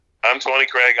I'm Tony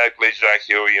Craig. I play Jack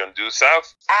Huey on Due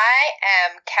South. I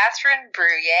am Catherine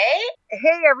Bruyere.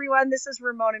 Hey everyone, this is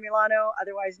Ramona Milano,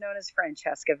 otherwise known as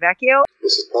Francesca Vecchio.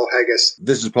 This is Paul Haggis.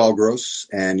 This is Paul Gross,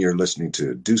 and you're listening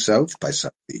to Due South by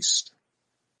Southeast.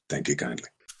 Thank you kindly.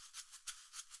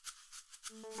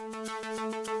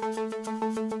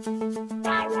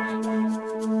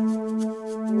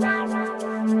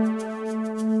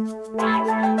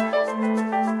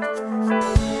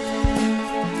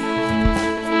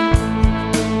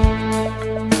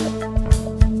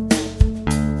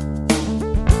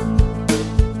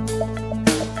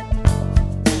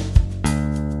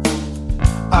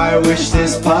 I wish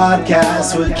this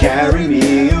podcast would carry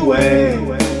me away.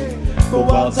 But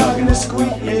while talking to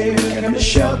Squeak and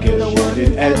Michelle get a word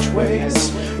in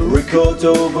edgeways, record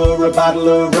over a bottle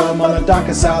of rum on the dock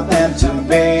of Southampton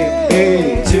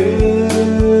Bay.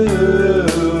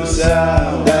 Due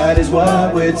South, that is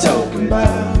what we're talking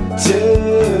about.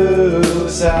 Due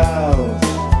South.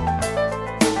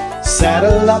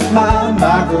 Saddle up my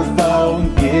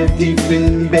microphone, give Deep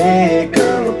in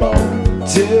Baker a bone.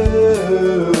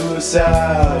 Due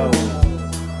South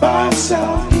by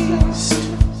Southeast.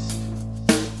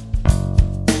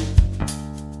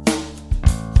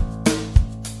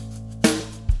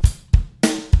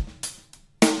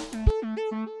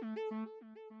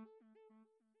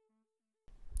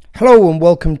 Hello and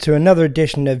welcome to another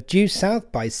edition of Due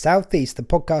South by Southeast, the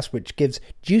podcast which gives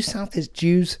Due South its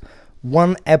dues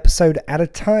one episode at a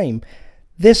time.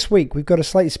 This week we've got a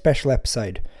slightly special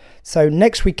episode. So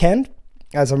next weekend,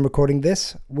 as I'm recording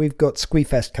this, we've got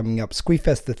Squeefest coming up,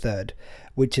 Squeefest the 3rd,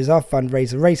 which is our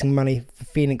fundraiser raising money for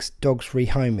Phoenix Dogs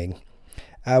Rehoming.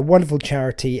 A wonderful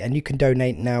charity, and you can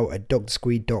donate now at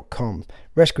dogsquee.com,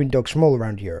 rescuing dogs from all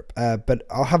around Europe, but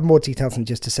I'll have more details in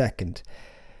just a second.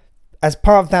 As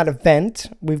part of that event,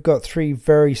 we've got 3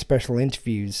 very special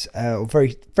interviews, or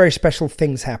very, very special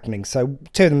things happening. So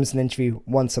 2 of them is an interview,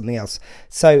 1 something else.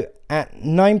 So at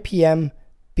 9 p.m.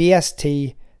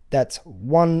 BST, that's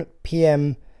 1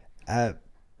 p.m.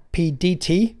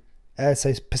 PDT,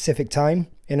 so Pacific time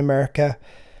in America,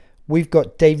 we've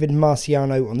got David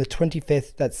Marciano on the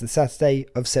 25th, that's the Saturday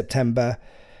of September.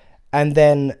 And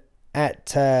then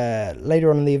at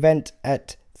later on in the event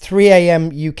at 3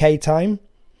 a.m. UK time,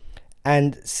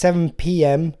 and 7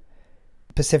 p.m.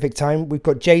 Pacific time, we've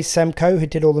got Jay Semko, who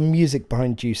did all the music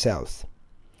behind Due South.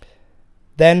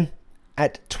 Then,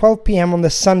 at 12 p.m. on the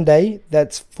Sunday,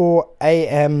 that's 4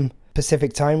 a.m.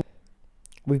 Pacific time,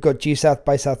 we've got Due South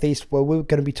by Southeast, where we're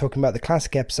going to be talking about the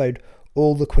classic episode,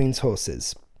 All the Queen's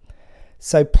Horses.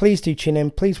 So please do tune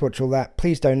in, please watch all that,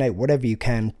 please donate whatever you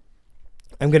can.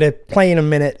 I'm going to play in a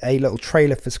minute a little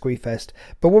trailer for Squeefest,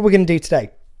 but what we're going to do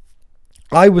today,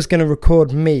 I was going to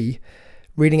record me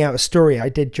reading out a story I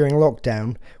did during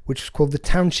lockdown, which was called The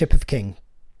Township of King.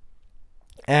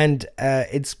 And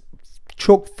it's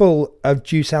chock full of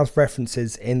Due South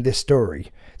references in this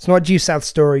story. It's not a Due South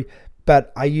story,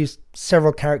 but I used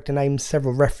several character names,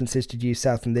 several references to Due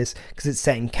South in this, because it's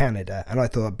set in Canada, and I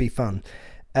thought it'd be fun.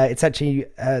 It's actually,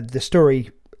 the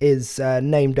story is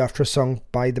named after a song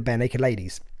by the Bare Naked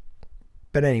Ladies.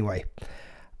 But anyway,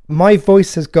 my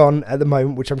voice has gone at the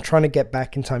moment, which I'm trying to get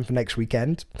back in time for next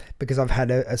weekend, because I've had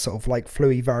a sort of like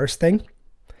flu virus thing.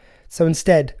 So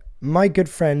instead, my good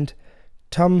friend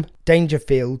Tom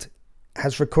Dangerfield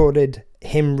has recorded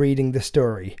him reading the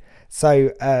story.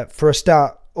 So for a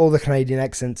start, all the Canadian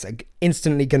accents are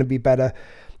instantly going to be better.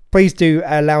 Please do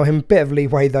allow him a bit of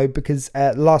leeway though, because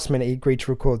last minute he agreed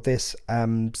to record this.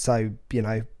 So, you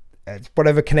know,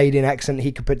 whatever Canadian accent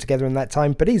he could put together in that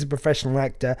time, but he's a professional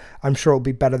actor. I'm sure it'll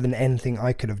be better than anything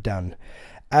I could have done.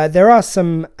 There are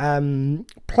some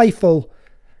playful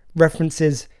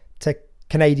references to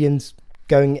Canadians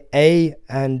going A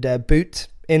and boot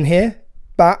in here,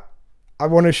 but I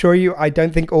want to assure you, I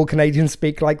don't think all Canadians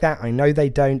speak like that. I know they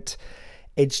don't.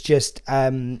 It's just,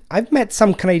 I've met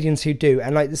some Canadians who do,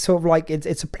 and like, it's sort of like,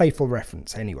 it's a playful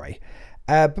reference anyway.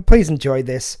 But please enjoy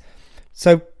this.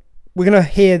 So we're going to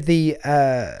hear the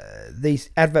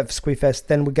advert for Squeefest,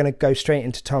 then we're going to go straight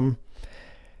into Tom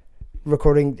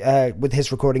recording with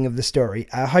his recording of the story.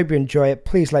 I hope you enjoy it.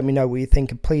 Please let me know what you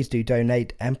think, and please do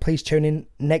donate, and please tune in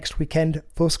next weekend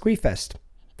for Squeefest.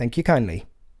 Thank you kindly.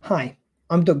 Hi,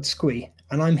 I'm Doug Squee,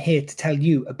 and I'm here to tell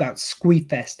you about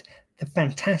Squeefest, the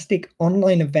fantastic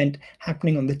online event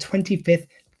happening on the 25th to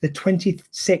the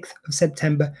 26th of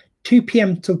September, 2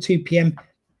 p.m. till 2 p.m.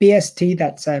 BST,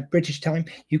 that's British time.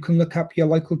 You can look up your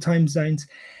local time zones.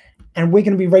 And we're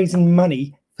going to be raising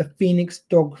money for Phoenix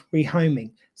Dog Rehoming.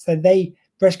 So they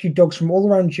rescue dogs from all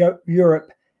around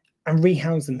Europe and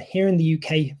rehouse them here in the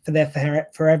UK for their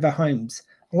forever homes.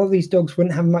 A lot of these dogs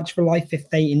wouldn't have much of a life if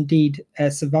they indeed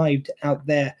survived out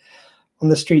there on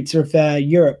the streets of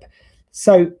Europe.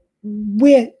 So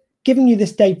we're giving you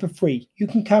this day for free. You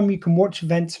can come, you can watch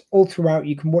events all throughout.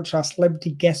 You can watch our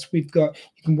celebrity guests we've got.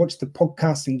 You can watch the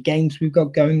podcasts and games we've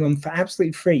got going on for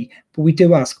absolutely free. But we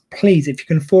do ask, please, if you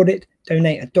can afford it,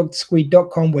 donate at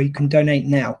drsquee.com, where you can donate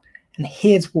now. And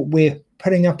here's what we're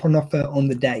putting up on offer on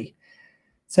the day.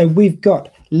 So we've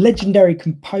got legendary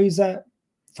composer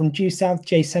from Due South,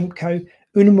 Jay Semko,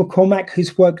 Una McCormack,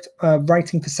 who's worked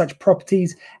writing for such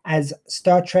properties as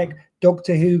Star Trek,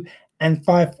 Doctor Who, and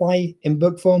Firefly in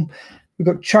book form. We've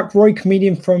got Chuck Roy,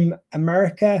 comedian from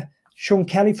America, Sean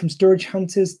Kelly from Storage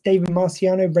Hunters, David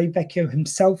Marciano, Ray Vecchio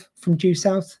himself from Due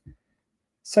South,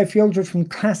 Sophie Aldred from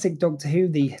classic Doctor Who,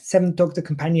 the Seventh Doctor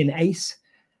companion Ace,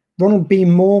 Ronald B.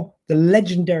 Moore, the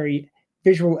legendary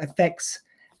visual effects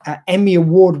Emmy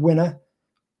Award winner,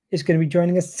 is going to be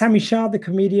joining us, Sammy Shah, the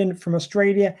comedian from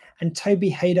Australia, and Toby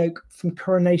Haydock from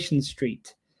Coronation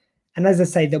Street. And as I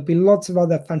say, there'll be lots of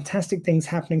other fantastic things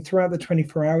happening throughout the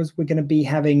 24 hours. We're going to be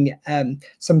having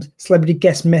some celebrity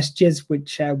guest messages,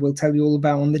 which we'll tell you all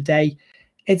about on the day.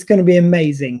 It's going to be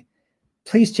amazing.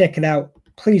 Please check it out.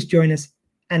 Please join us.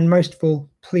 And most of all,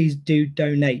 please do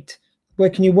donate. Where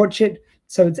can you watch it?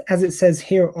 So it's, as it says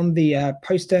here on the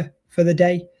poster for the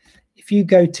day, if you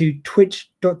go to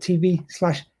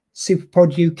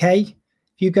twitch.tv/superpoduk,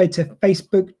 if you go to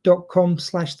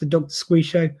facebook.com/the Dr. Squee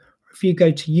Show, if you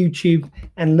go to YouTube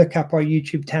and look up our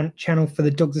YouTube channel for the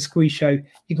Dr. Squee Show,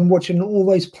 you can watch it in all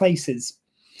those places.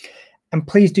 And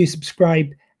please do subscribe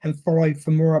and follow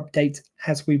for more updates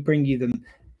as we bring you them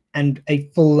and a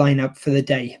full lineup for the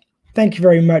day. Thank you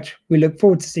very much. We look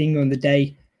forward to seeing you on the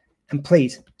day. And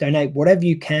please donate whatever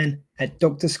you can at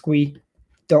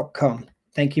drsquee.com.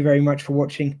 Thank you very much for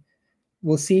watching.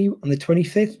 We'll see you on the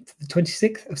 25th to the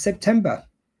 26th of September.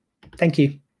 Thank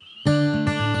you.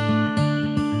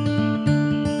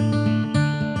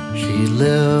 She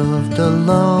lived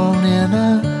alone in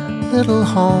a little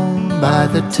home by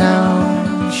the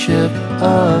township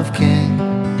of King.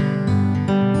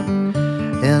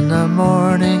 In the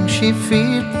morning she'd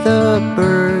feed the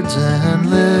birds and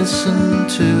listen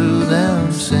to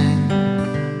them sing.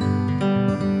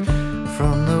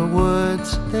 From the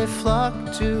woods they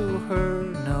flocked to her,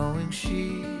 knowing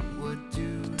she would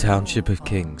do. The Township of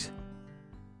Kings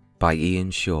by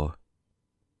Ian Shaw.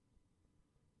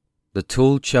 The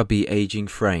tall, chubby, aging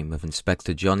frame of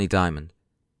Inspector Johnny Diamond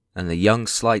and the young,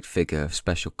 slight figure of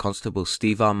Special Constable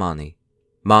Steve Armani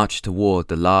marched toward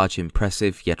the large,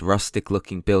 impressive, yet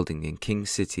rustic-looking building in King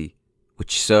City,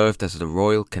 which served as the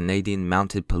Royal Canadian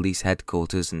Mounted Police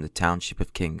headquarters in the Township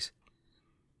of Kings.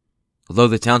 Although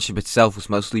the township itself was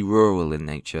mostly rural in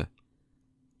nature,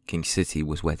 King City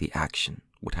was where the action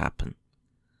would happen.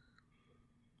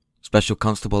 Special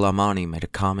Constable Armani made a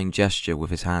calming gesture with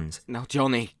his hands. Now,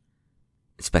 Johnny.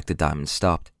 Inspector Diamond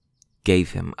stopped,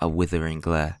 gave him a withering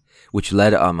glare, which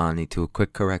led Armani to a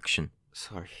quick correction.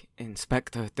 Sorry,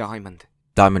 Inspector Diamond.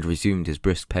 Diamond resumed his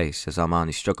brisk pace as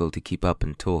Armani struggled to keep up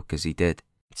and talk as he did.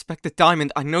 Inspector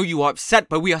Diamond, I know you are upset,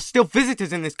 but we are still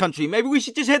visitors in this country. Maybe we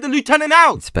should just hear the lieutenant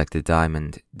out! Inspector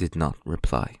Diamond did not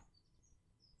reply.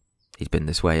 He'd been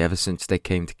this way ever since they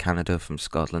came to Canada from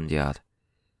Scotland Yard.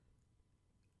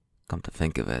 Come to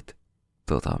think of it,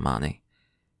 thought Armani,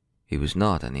 he was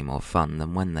not any more fun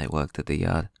than when they worked at the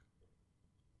yard.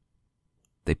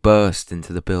 They burst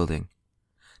into the building.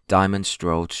 Diamond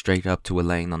strolled straight up to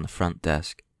Elaine on the front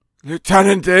desk.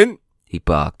 Lieutenant in? He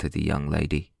barked at the young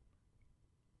lady.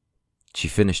 She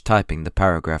finished typing the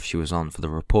paragraph she was on for the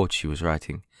report she was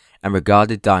writing, and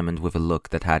regarded Diamond with a look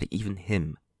that had even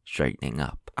him straightening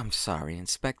up. I'm sorry,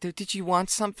 Inspector. Did you want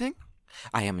something?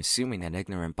 I am assuming that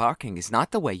ignorant barking is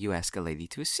not the way you ask a lady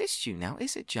to assist you now,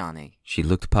 is it, Johnny? She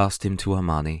looked past him to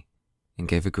Armani and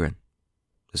gave a grin,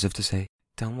 as if to say,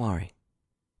 Don't worry,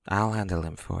 I'll handle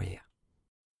him for you.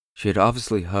 She had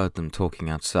obviously heard them talking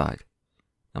outside,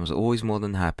 and was always more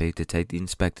than happy to take the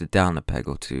inspector down a peg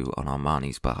or two on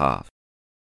Armani's behalf.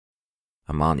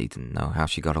 Armani didn't know how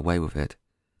she got away with it,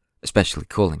 especially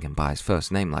calling him by his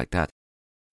first name like that.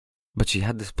 But she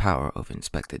had this power over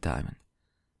Inspector Diamond.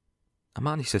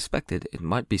 Armani suspected it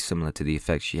might be similar to the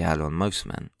effect she had on most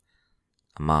men,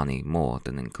 Armani more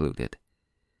than included.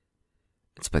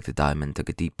 Inspector Diamond took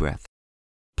a deep breath,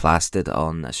 plastered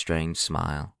on a strange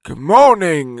smile. Good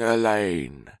morning,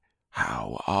 Elaine.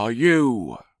 How are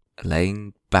you?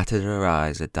 Elaine batted her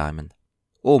eyes at Diamond,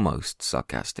 almost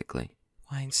sarcastically.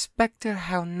 Why, Inspector,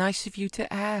 how nice of you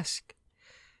to ask.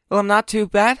 Well, I'm not too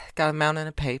bad. Got a mountain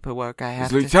of paperwork I have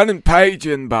Is Lieutenant Page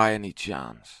in by any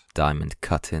chance? Diamond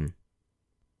cut in.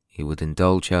 He would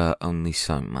indulge her only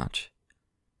so much.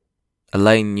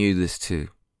 Elaine knew this too,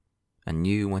 and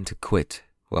knew when to quit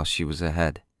while she was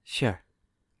ahead. Sure.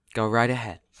 Go right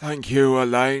ahead. Thank you,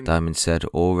 Elaine. Diamond said,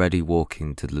 already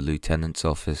walking to the lieutenant's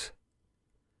office.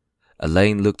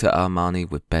 Elaine looked at Armani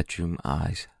with bedroom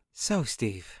eyes. So,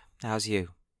 Steve, how's you?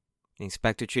 The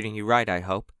inspector treating you right, I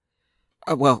hope?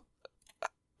 I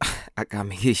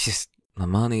mean, he's just...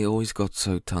 Armani always got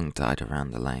so tongue-tied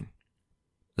around Elaine,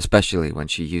 especially when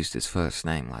she used his first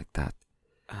name like that.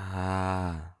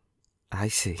 Ah, I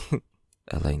see,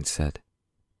 Elaine said,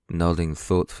 nodding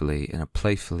thoughtfully in a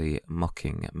playfully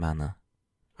mocking manner.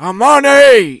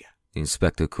 Armani! The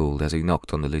inspector called as he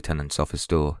knocked on the lieutenant's office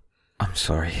door. I'm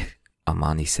sorry,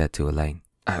 Armani said to Elaine.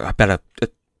 I better...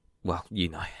 well, you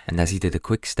know. And as he did a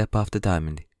quick step after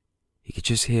Diamond, he could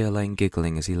just hear Elaine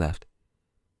giggling as he left.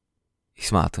 He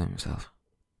smiled to himself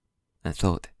and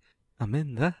thought, I'm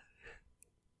in there.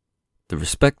 The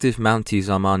respective Mounties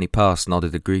Armani passed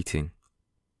nodded a greeting.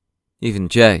 Even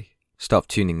Jay stopped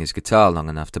tuning his guitar long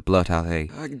enough to blurt out a,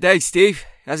 Good day, Steve.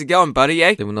 How's it going, buddy,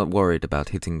 eh? They were not worried about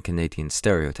hitting Canadian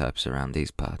stereotypes around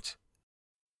these parts.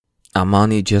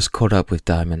 Armani just caught up with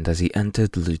Diamond as he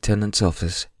entered the lieutenant's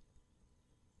office.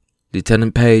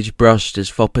 Lieutenant Page brushed his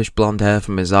foppish blonde hair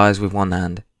from his eyes with one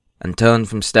hand, and turned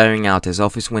from staring out his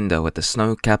office window at the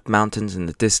snow-capped mountains in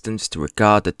the distance to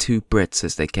regard the two Brits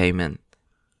as they came in.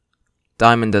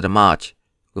 Diamond at a march,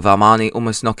 with Armani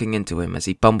almost knocking into him as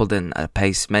he bumbled in at a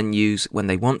pace men use when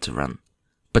they want to run,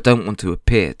 but don't want to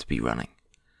appear to be running.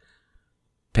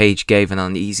 Page gave an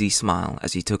uneasy smile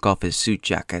as he took off his suit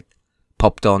jacket,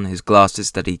 popped on his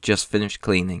glasses that he'd just finished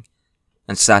cleaning,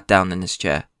 and sat down in his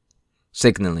chair,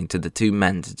 signalling to the two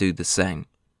men to do the same.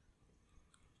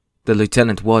 The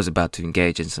lieutenant was about to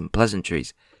engage in some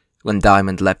pleasantries when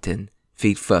Diamond leapt in,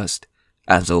 feet first,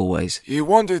 as always. You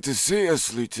wanted to see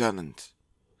us, Lieutenant.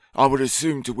 I would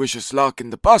assume to wish us luck in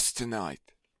the bus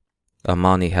tonight.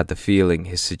 Armani had the feeling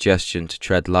his suggestion to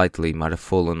tread lightly might have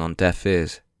fallen on deaf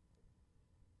ears.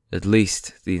 At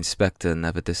least the inspector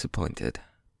never disappointed.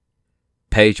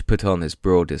 Page put on his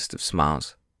broadest of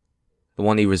smiles, the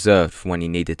one he reserved for when he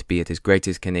needed to be at his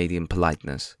greatest Canadian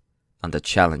politeness, under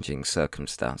challenging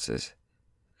circumstances.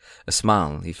 A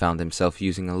smile he found himself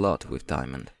using a lot with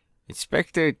Diamond.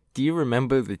 Inspector, do you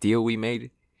remember the deal we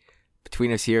made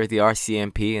between us here at the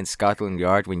RCMP and Scotland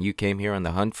Yard when you came here on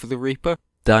the hunt for the Reaper?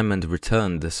 Diamond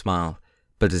returned the smile,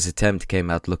 but his attempt came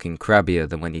out looking crabbier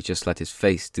than when he just let his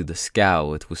face do the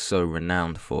scowl it was so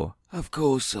renowned for. Of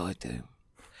course I do.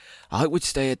 I would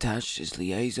stay attached as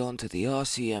liaison to the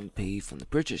RCMP from the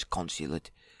British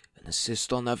Consulate and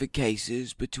assist on other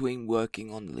cases between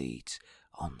working on leads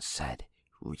on said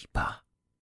Reaper.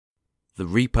 The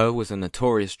Reaper was a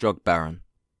notorious drug baron.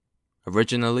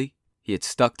 Originally, he had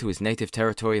stuck to his native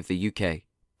territory of the UK,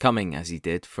 coming, as he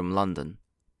did, from London.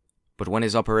 But when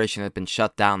his operation had been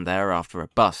shut down there after a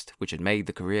bust which had made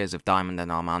the careers of Diamond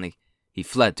and Armani, he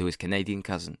fled to his Canadian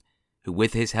cousin, who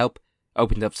with his help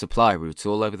opened up supply routes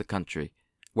all over the country,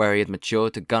 where he had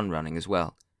matured to gun running as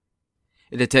well.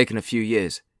 It had taken a few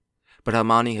years, but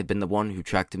Armani had been the one who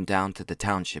tracked him down to the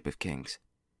township of Kings.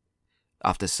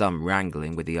 After some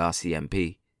wrangling with the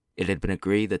RCMP, it had been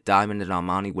agreed that Diamond and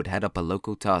Armani would head up a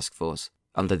local task force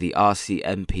under the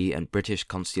RCMP and British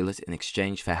Consulate in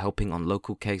exchange for helping on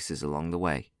local cases along the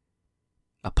way.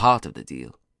 A part of the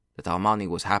deal that Armani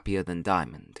was happier than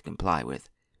Diamond to comply with.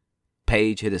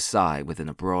 Page hid a sigh within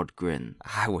a broad grin.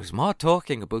 I was more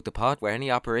talking about the part where any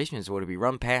operations were to be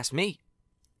run past me.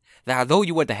 That although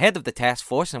you were the head of the task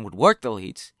force and would work the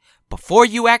leads, before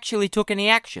you actually took any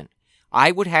action,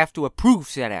 I would have to approve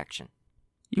said action.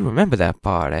 You remember that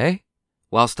part, eh?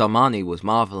 Whilst Armani was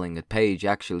marvelling at Page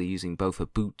actually using both a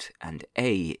boot and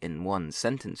a in one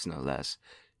sentence no less,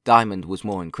 Diamond was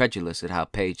more incredulous at how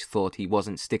Page thought he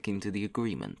wasn't sticking to the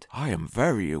agreement. I am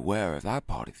very aware of that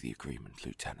part of the agreement,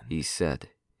 Lieutenant, he said,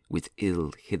 with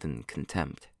ill-hidden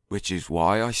contempt. Which is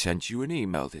why I sent you an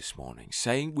email this morning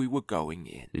saying we were going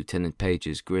in. Lieutenant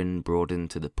Page's grin broadened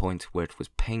to the point where it was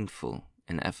painful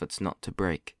in efforts not to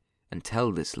break and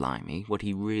tell this limey what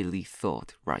he really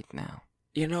thought right now.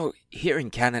 You know, here in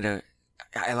Canada,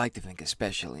 I like to think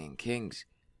especially in Kings,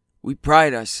 we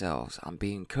pride ourselves on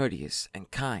being courteous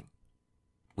and kind.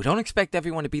 We don't expect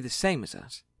everyone to be the same as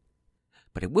us,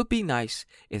 but it would be nice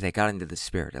if they got into the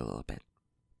spirit a little bit.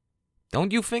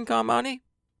 Don't you think, Armani?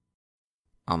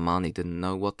 Armani didn't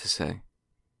know what to say.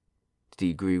 Did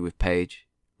he agree with Page,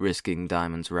 risking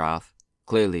Diamond's wrath,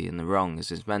 clearly in the wrong as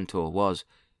his mentor was,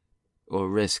 or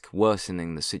risk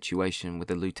worsening the situation with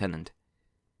the lieutenant?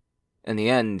 In the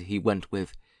end, he went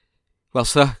with, "Well,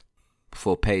 sir,"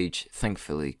 before Page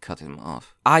thankfully cut him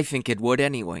off. "I think it would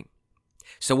anyway.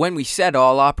 So when we said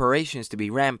all operations to be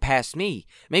ran past me,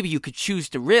 maybe you could choose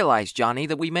to realize, Johnny,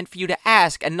 that we meant for you to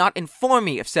ask and not inform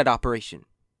me of said operation.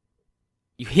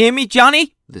 You hear me,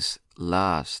 Johnny? This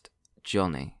last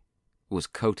Johnny was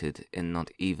coated in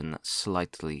not even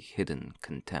slightly hidden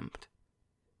contempt.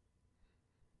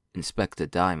 Inspector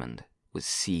Diamond was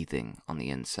seething on the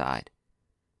inside.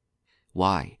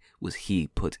 Why was he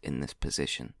put in this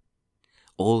position?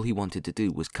 All he wanted to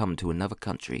do was come to another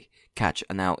country, catch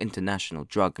a now international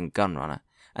drug and gun runner,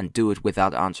 and do it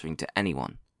without answering to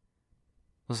anyone.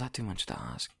 Was that too much to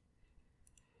ask?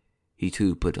 He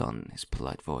too put on his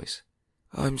polite voice.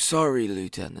 I'm sorry,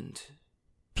 Lieutenant.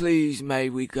 Please may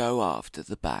we go after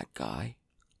the bad guy?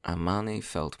 Armani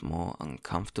felt more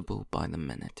uncomfortable by the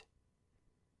minute.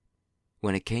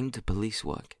 When it came to police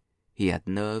work, he had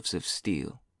nerves of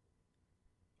steel.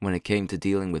 When it came to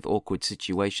dealing with awkward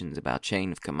situations about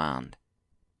chain of command,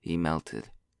 he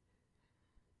melted.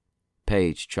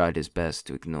 Page tried his best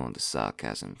to ignore the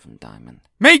sarcasm from Diamond.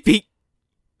 Maybe!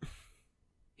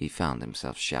 He found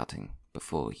himself shouting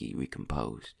before he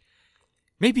recomposed.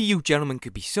 Maybe you gentlemen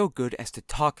could be so good as to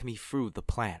talk me through the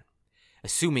plan.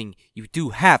 Assuming you do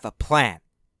have a plan.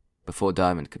 Before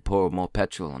Diamond could pour more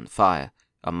petrol on the fire,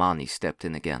 Armani stepped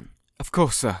in again. Of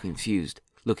course, sir. Confused,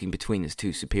 looking between his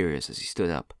two superiors as he stood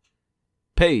up.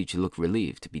 Page looked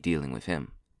relieved to be dealing with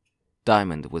him.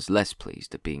 Diamond was less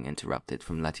pleased at being interrupted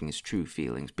from letting his true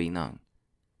feelings be known.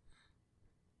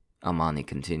 Armani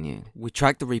continued. We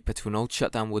tracked the Reaper to an old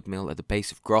shutdown wood mill at the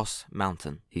base of Gross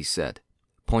Mountain, he said,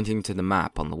 pointing to the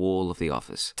map on the wall of the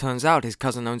office. Turns out his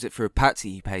cousin owns it for a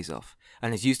patsy he pays off,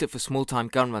 and has used it for small-time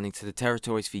gun running to the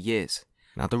territories for years.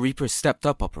 Now the Reaper has stepped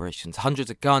up operations, hundreds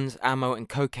of guns, ammo, and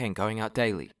cocaine going out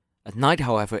daily. At night,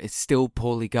 however, it's still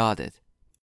poorly guarded.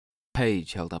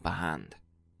 Page held up a hand.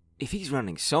 If he's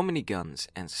running so many guns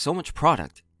and so much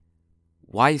product,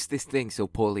 why is this thing so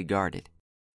poorly guarded?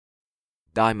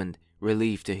 Diamond,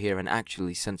 relieved to hear an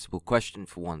actually sensible question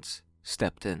for once,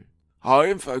 stepped in. Our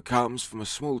info comes from a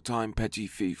small-time petty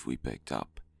thief we picked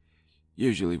up.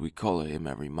 Usually we collar him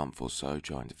every month or so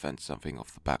trying to fence something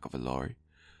off the back of a lorry.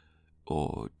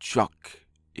 Or truck,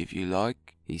 if you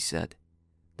like, he said,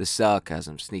 the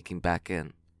sarcasm sneaking back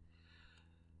in.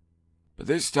 But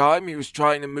this time he was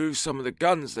trying to move some of the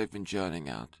guns they've been churning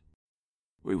out.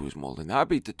 We was more than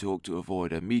happy to talk to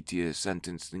avoid a meatier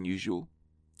sentence than usual.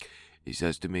 He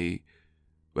says to me,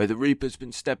 where the Reaper's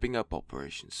been stepping up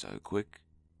operations so quick,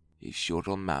 he's short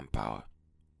on manpower.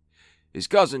 His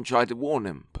cousin tried to warn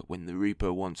him, but when the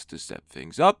Reaper wants to step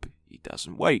things up, he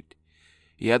doesn't wait.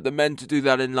 He had the men to do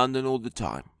that in London all the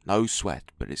time, no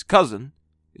sweat, but his cousin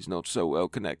is not so well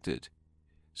connected,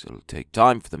 so it'll take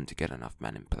time for them to get enough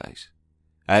men in place.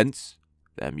 Hence,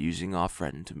 them using our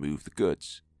friend to move the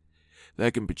goods. They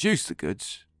can produce the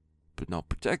goods, but not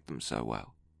protect them so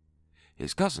well.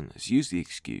 His cousin has used the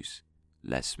excuse,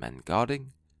 less men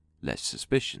guarding, less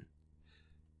suspicion.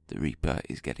 The Reaper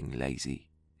is getting lazy.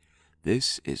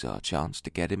 This is our chance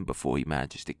to get him before he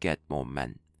manages to get more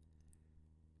men.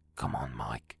 Come on,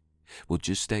 Mike. We'll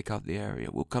just stake out the area.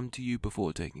 We'll come to you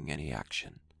before taking any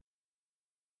action.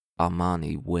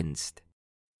 Armani winced.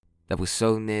 That was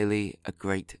so nearly a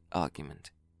great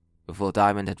argument, before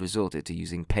Diamond had resorted to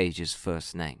using Page's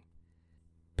first name.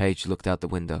 Page looked out the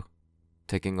window,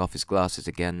 taking off his glasses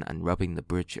again and rubbing the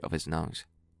bridge of his nose.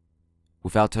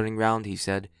 Without turning round, he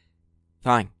said,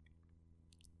 Fine.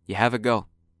 You have a go.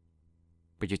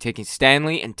 But you're taking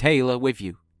Stanley and Taylor with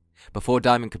you. Before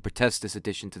Diamond could protest this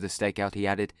addition to the stakeout, he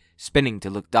added, spinning to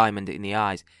look Diamond in the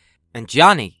eyes, And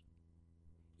Johnny,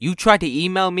 you tried to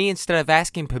email me instead of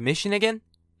asking permission again?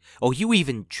 Or you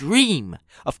even dream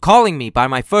of calling me by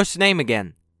my first name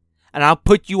again? And I'll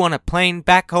put you on a plane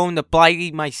back home to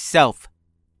Blighty myself.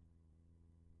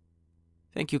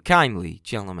 Thank you kindly,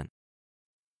 gentlemen.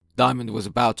 Diamond was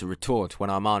about to retort when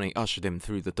Armani ushered him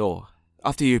through the door.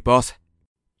 After you, boss.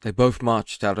 They both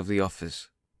marched out of the office.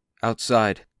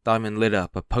 Outside, Diamond lit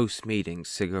up a post-meeting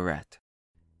cigarette.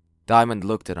 Diamond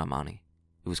looked at Armani,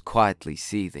 who was quietly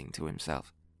seething to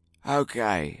himself.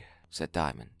 Okay, said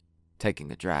Diamond,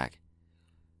 taking a drag.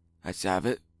 Let's have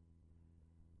it.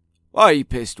 Why are you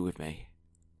pissed with me?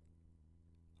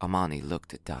 Armani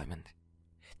looked at Diamond.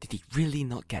 Did he really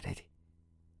not get it?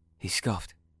 He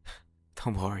scoffed.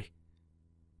 Don't worry.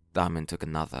 Diamond took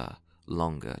another,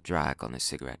 longer drag on his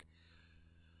cigarette.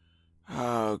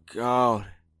 Oh, God.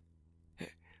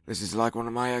 This is like one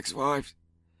of my ex-wives.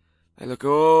 They look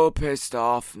all pissed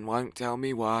off and won't tell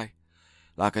me why.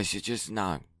 Like I should just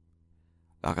know.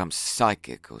 Like I'm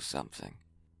psychic or something.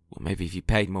 Well, maybe if you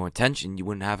paid more attention, you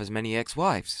wouldn't have as many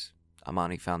ex-wives,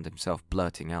 Armani found himself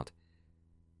blurting out.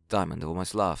 Diamond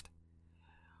almost laughed.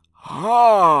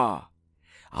 Ah,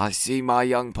 I see my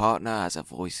young partner has a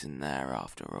voice in there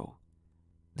after all.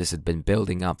 This had been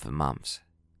building up for months,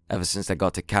 ever since they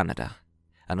got to Canada,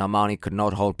 and Armani could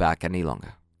not hold back any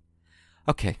longer.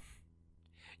 Okay,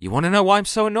 you want to know why I'm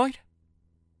so annoyed?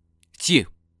 It's you.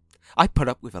 I put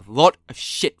up with a lot of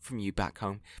shit from you back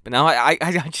home, but now I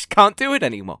just can't do it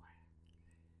anymore.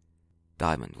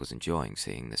 Diamond was enjoying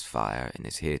seeing this fire in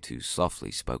his hereto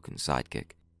softly spoken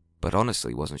sidekick, but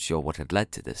honestly wasn't sure what had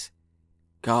led to this.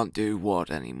 Can't do what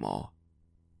anymore?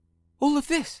 All of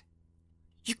this.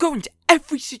 You go into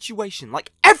every situation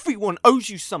like everyone owes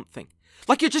you something.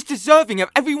 Like you're just deserving of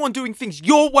everyone doing things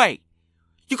your way.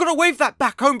 You gotta wave that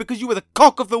back home because you were the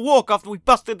cock of the walk after we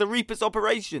busted the Reaper's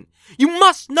operation. You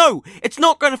must know it's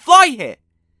not gonna fly here.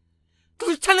 The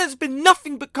lieutenant has been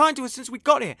nothing but kind to us since we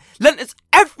got here. Lent us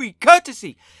every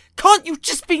courtesy. Can't you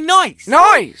just be nice?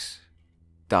 Nice!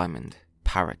 Diamond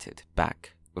parroted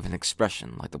back with an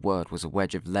expression like the word was a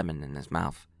wedge of lemon in his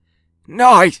mouth.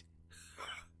 Nice!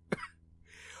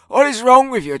 What is wrong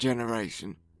with your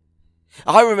generation?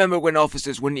 I remember when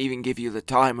officers wouldn't even give you the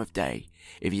time of day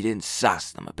if you didn't sass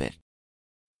them a bit.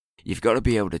 You've got to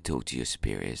be able to talk to your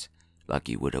superiors like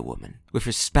you would a woman. With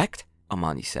respect,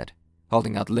 Armani said,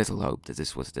 holding out little hope that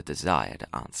this was the desired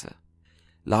answer.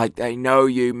 Like they know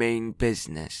you mean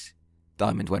business,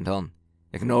 Diamond went on,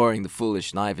 ignoring the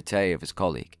foolish naivete of his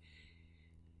colleague.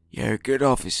 You're a good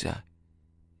officer.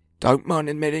 Don't mind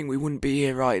admitting we wouldn't be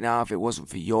here right now if it wasn't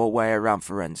for your way around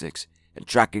forensics and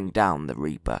tracking down the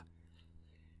Reaper.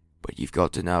 But you've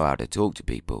got to know how to talk to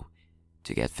people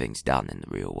to get things done in the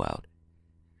real world.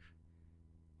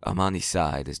 Armani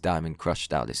sighed as Diamond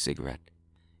crushed out his cigarette.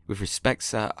 With respect,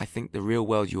 sir, I think the real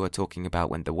world you are talking about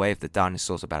went the way of the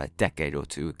dinosaurs about a decade or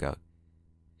two ago.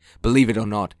 Believe it or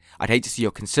not, I'd hate to see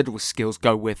your considerable skills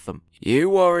go with them. You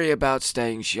worry about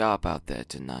staying sharp out there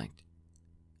tonight.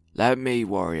 Let me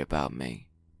worry about me.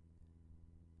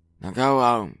 Now go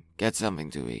home, get something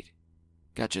to eat.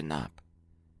 Catch a nap.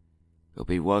 We'll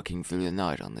be working through the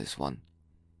night on this one.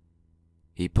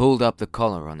 He pulled up the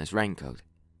collar on his raincoat,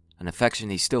 an affection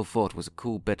he still thought was a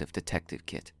cool bit of detective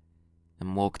kit,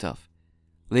 and walked off,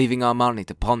 leaving Armani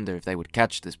to ponder if they would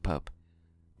catch this pup,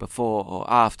 before or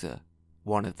after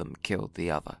one of them killed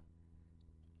the other.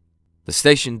 The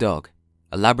station dog,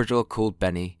 a Labrador called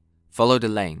Benny, followed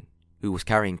Elaine, who was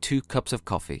carrying 2 cups of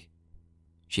coffee.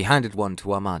 She handed one to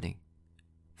Armani.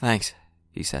 Thanks,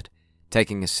 he said,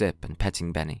 taking a sip and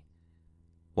petting Benny.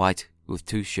 White with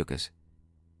 2 sugars.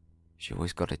 She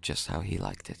always got it just how he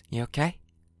liked it. You okay?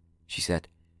 She said,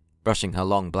 brushing her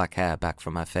long black hair back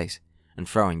from her face and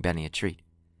throwing Benny a treat.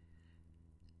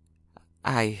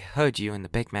 I heard you and the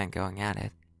big man going at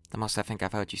it. The most I think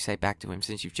I've heard you say back to him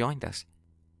since you've joined us.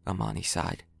 Armani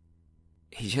sighed.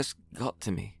 He just got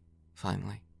to me,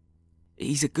 finally.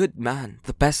 He's a good man,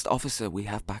 the best officer we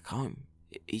have back home.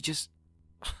 He just...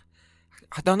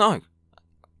 I don't know.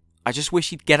 I just wish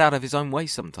he'd get out of his own way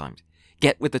sometimes.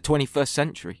 Get with the 21st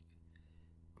century.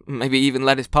 Maybe even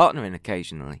let his partner in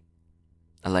occasionally.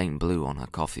 Elaine blew on her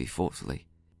coffee thoughtfully.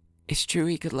 It's true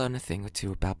he could learn a thing or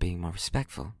two about being more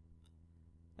respectful.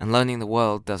 And learning the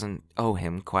world doesn't owe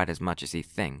him quite as much as he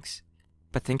thinks.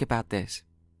 But think about this.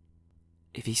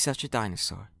 If he's such a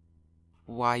dinosaur,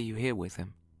 why are you here with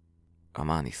him?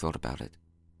 Armani thought about it.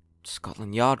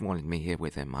 Scotland Yard wanted me here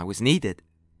with him. I was needed.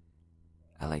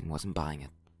 Elaine wasn't buying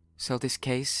it. So this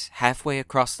case, halfway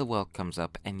across the world, comes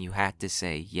up and you had to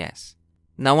say yes.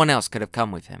 No one else could have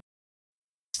come with him.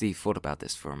 Steve thought about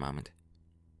this for a moment,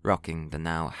 rocking the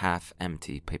now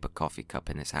half-empty paper coffee cup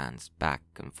in his hands back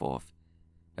and forth,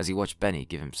 as he watched Benny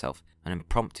give himself an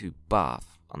impromptu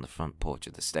bath on the front porch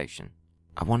of the station.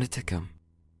 I wanted to come.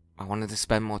 I wanted to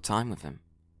spend more time with him.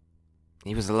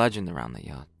 He was a legend around the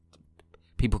yard.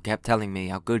 People kept telling me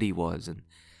how good he was, and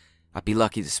I'd be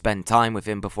lucky to spend time with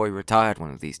him before he retired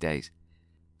one of these days.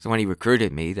 So when he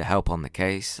recruited me to help on the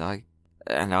case, I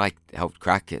helped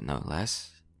crack it, no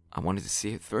less. I wanted to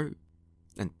see it through.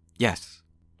 And yes,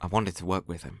 I wanted to work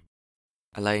with him.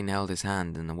 Elaine held his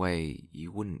hand in a way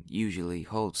you wouldn't usually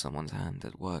hold someone's hand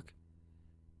at work.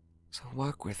 So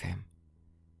work with him.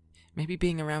 Maybe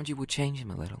being around you will change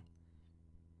him a little.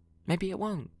 Maybe it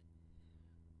won't.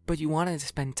 But you wanted to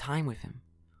spend time with him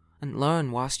and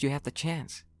learn whilst you have the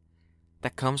chance.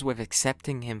 That comes with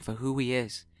accepting him for who he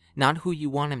is, not who you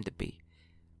want him to be.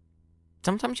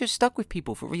 Sometimes you're stuck with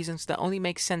people for reasons that only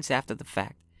make sense after the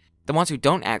fact. The ones who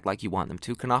don't act like you want them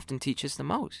to can often teach us the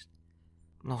most.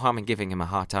 No harm in giving him a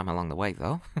hard time along the way,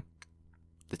 though.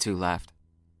 The two laughed,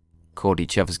 caught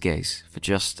each other's gaze for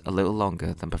just a little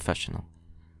longer than professional.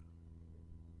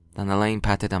 Then Elaine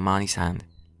patted Armani's hand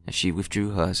as she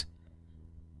withdrew hers,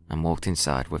 and walked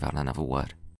inside without another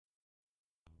word.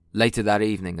 Later that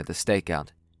evening at the stakeout,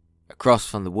 across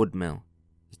from the wood mill,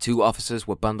 the two officers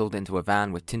were bundled into a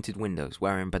van with tinted windows,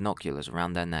 wearing binoculars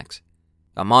around their necks.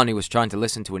 Armani was trying to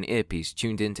listen to an earpiece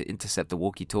tuned in to intercept the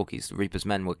walkie-talkies the Reaper's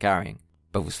men were carrying,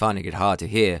 but was finding it hard to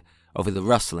hear over the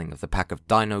rustling of the pack of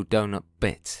Dino Donut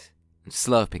bits and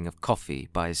slurping of coffee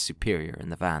by his superior in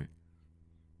the van.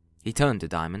 He turned to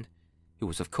Diamond, who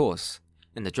was, of course,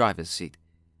 in the driver's seat.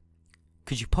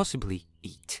 "Could you possibly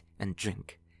eat and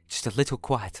drink just a little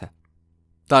quieter?"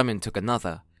 Diamond took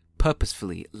another,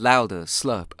 purposefully louder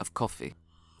slurp of coffee.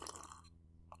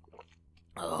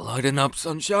 "Lighten up,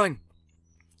 sunshine.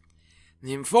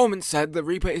 The informant said the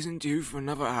Reaper isn't due for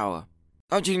another hour.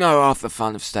 Don't you know half the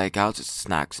fun of stakeouts is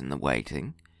snacks and the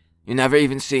waiting? You never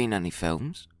even seen any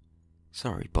films?"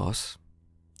 "Sorry, boss.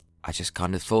 I just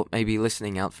kind of thought maybe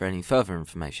listening out for any further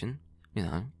information,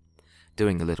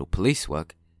 doing a little police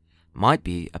work, might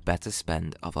be a better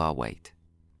spend of our wait."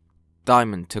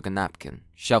 Diamond took a napkin,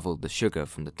 shoveled the sugar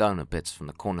from the donut bits from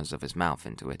the corners of his mouth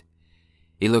into it.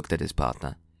 He looked at his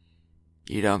partner.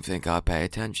 "You don't think I pay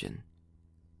attention?"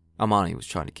 Armani was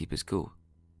trying to keep his cool,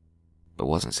 but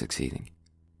wasn't succeeding.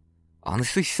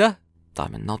 "Honestly, sir?"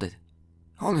 Diamond nodded.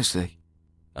 "Honestly?"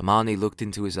 Armani looked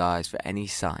into his eyes for any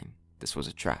sign this was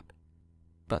a trap,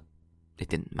 but it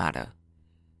didn't matter.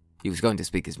 He was going to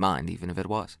speak his mind, even if it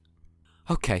was.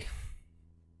 "Okay.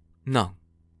 No.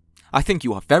 I think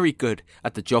you are very good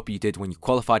at the job you did when you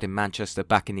qualified in Manchester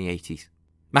back in the 80s.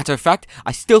 Matter of fact,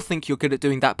 I still think you're good at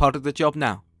doing that part of the job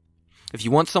now. If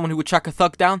you want someone who would track a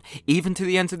thug down, even to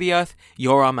the ends of the earth,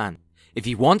 you're our man. If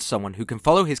you want someone who can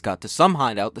follow his gut to some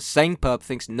hideout the sane perp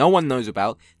thinks no one knows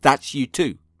about, that's you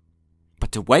too.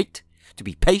 But to wait, to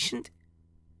be patient?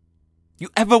 You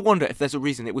ever wonder if there's a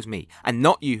reason it was me, and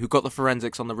not you, who got the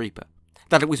forensics on the Reaper?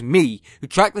 That it was me who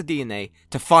tracked the DNA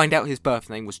to find out his birth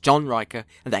name was John Riker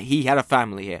and that he had a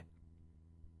family here?"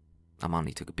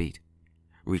 Armani took a beat,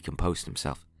 recomposed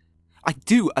himself. "I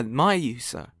do admire you,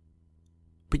 sir.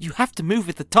 But you have to move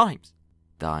with the times."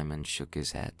 Diamond shook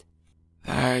his head.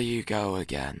 "There you go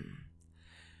again.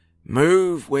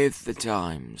 Move with the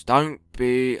times. Don't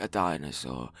be a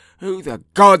dinosaur. Who the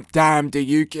goddamn do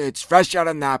you kids fresh out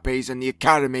of nappies and the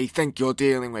academy think you're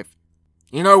dealing with?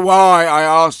 You know why I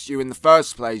asked you in the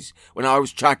first place when I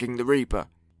was tracking the Reaper?"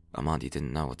 Armani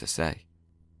didn't know what to say.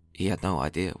 He had no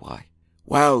idea why.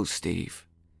 "Well, Steve,"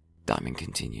 Diamond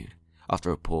continued,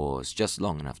 after a pause just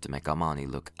long enough to make Armani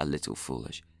look a little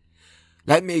foolish,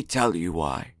 "let me tell you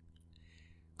why.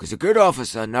 'Cause a good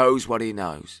officer knows what he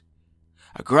knows.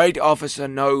 A great officer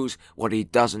knows what he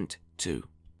doesn't, too.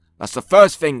 That's the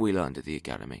first thing we learned at the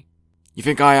academy. You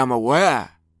think I am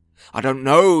aware? I don't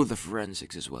know the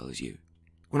forensics as well as you.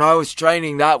 When I was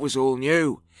training, that was all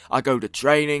new. I go to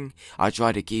training, I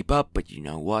try to keep up, but you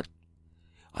know what?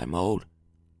 I'm old.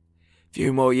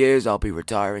 Few more years I'll be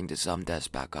retiring to some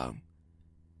desk back home.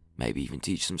 Maybe even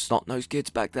teach some snot-nosed kids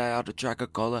back there how to track a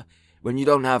collar when you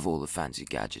don't have all the fancy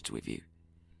gadgets with you.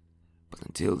 But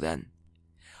until then,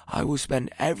 I will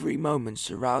spend every moment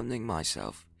surrounding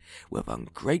myself with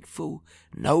ungrateful,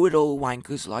 know-it-all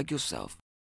wankers like yourself,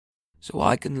 so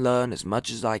I can learn as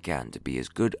much as I can to be as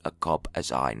good a cop as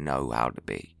I know how to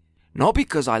be. Not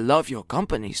because I love your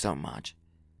company so much,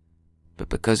 but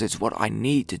because it's what I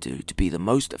need to do to be the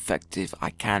most effective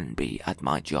I can be at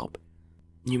my job.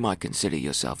 You might consider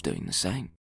yourself doing the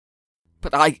same."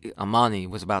 "But Armani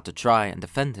was about to try and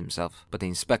defend himself, but the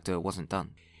inspector wasn't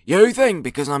done. "You think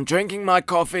because I'm drinking my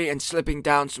coffee and slipping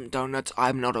down some donuts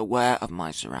I'm not aware of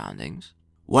my surroundings?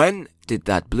 When did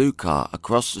that blue car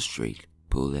across the street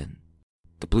pull in?"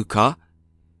 "The blue car?"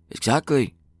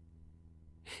 "Exactly.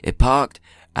 It parked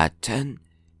at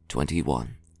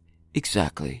 10:21.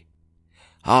 Exactly.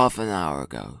 Half an hour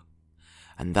ago.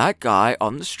 And that guy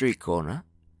on the street corner,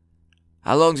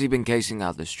 how long's he been casing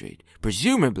out the street?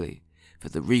 Presumably for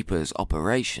the Reaper's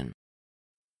operation."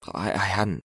 I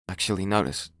hadn't actually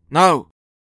noticed. "No,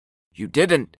 you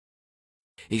didn't.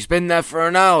 He's been there for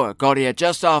an hour, got here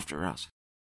just after us.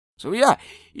 So yeah,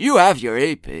 you have your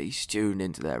earpiece tuned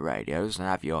into their radios and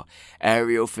have your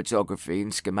aerial photography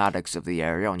and schematics of the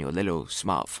area on your little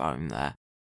smartphone there.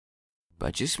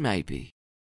 But just maybe,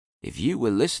 if you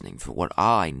were listening for what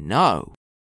I know,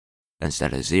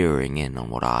 instead of zeroing in on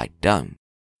what I don't,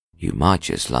 you might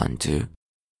just learn to."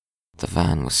 The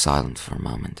van was silent for a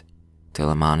moment, till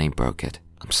Armani broke it.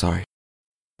 "I'm sorry."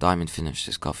 Diamond finished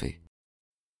his coffee,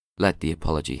 let the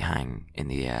apology hang in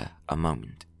the air a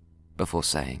moment, before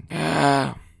saying,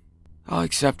 "Yeah, I'll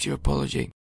accept your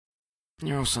apology.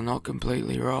 You're also not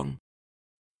completely wrong.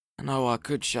 I know I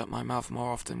could shut my mouth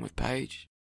more often with Paige,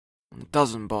 and a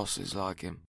dozen bosses like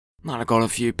him. Might have got a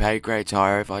few pay grades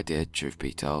higher if I did, truth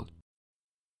be told.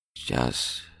 It's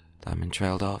just... Diamond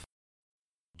trailed off,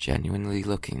 genuinely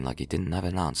looking like he didn't have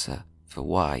an answer for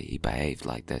why he behaved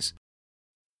like this.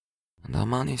 And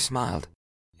Armani smiled.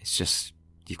 It's just,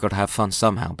 you've got to have fun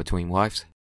somehow between wives.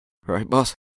 Right,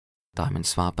 boss? Diamond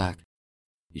smiled back.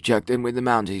 You checked in with the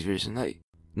Mounties recently?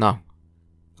 No.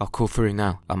 I'll call through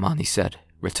now, Armani said,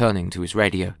 returning to his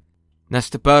radio.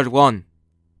 Nesta Bird 1.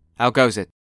 How goes it?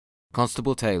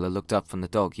 Constable Taylor looked up from the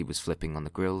dog he was flipping on the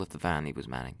grill of the van he was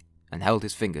manning, and held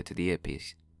his finger to the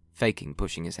earpiece, faking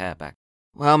pushing his hair back.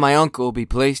 Well, my uncle will be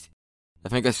pleased. I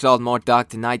think I sold more dog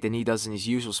tonight than he does in his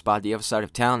usual spot the other side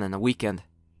of town in a weekend.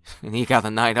 And he got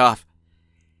the night off.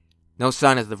 No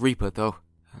sign of the Reaper, though.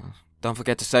 Don't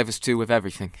forget to save us 2 with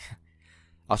everything.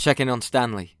 I'll check in on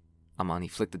Stanley.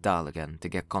 Armani flicked the dial again to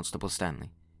get Constable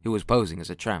Stanley, who was posing as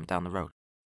a tramp down the road.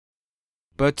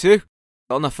 Bird 2?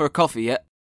 Not enough for a coffee yet?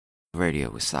 The radio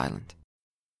was silent,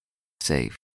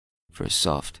 save for a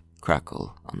soft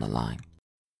crackle on the line.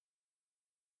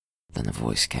 Then a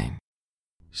voice came.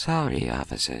 Sorry,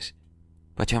 officers,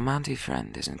 but your Mountie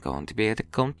friend isn't going to be able to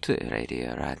come to the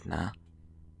radio right now.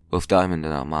 Both Diamond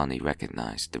and Armani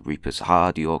recognized the Reaper's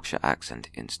hard Yorkshire accent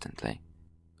instantly.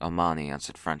 Armani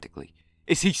answered frantically.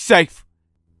 Is he safe?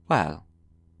 Well,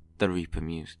 the Reaper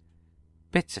mused.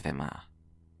 Bits of him are.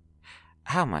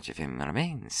 How much of him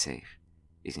remains safe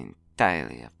is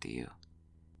entirely up to you.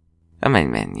 I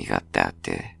mean, man, you got that,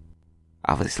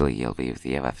 obviously you'll be with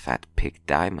the ever-fat pig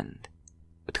Diamond.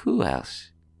 But who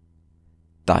else?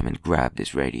 Diamond grabbed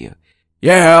his radio.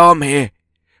 Yeah, I'm here.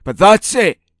 But that's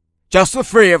it. Just the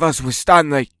 3 of us with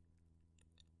Stanley.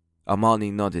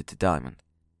 Armani nodded to Diamond.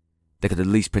 They could at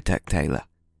least protect Taylor.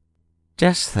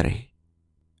 Just 3?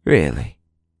 Really?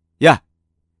 Yeah.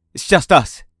 It's just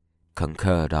us,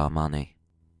 concurred Armani.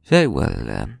 Very well,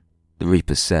 then, the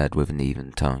Reaper said with an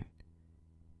even tone.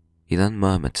 He then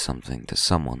murmured something to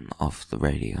someone off the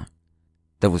radio.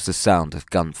 There was the sound of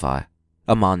gunfire.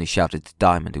 Armani shouted to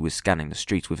Diamond, who was scanning the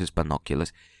streets with his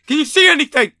binoculars. Can you see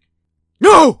anything?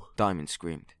 No! Diamond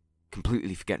screamed,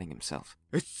 completely forgetting himself.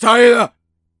 It's Taylor!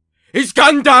 He's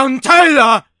gunned down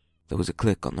Taylor! There was a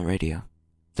click on the radio.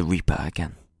 The Reaper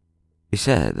again. You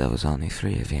said there was only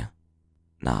 3 of you.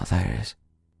 Now there is.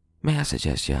 May I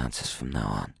suggest your answers from now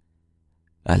on?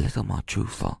 A little more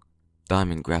truthful.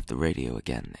 Diamond grabbed the radio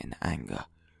again in anger.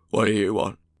 What do you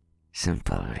want?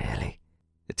 Simple, really.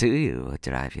 The 2 of you will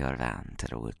drive your van to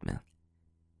the wood mill.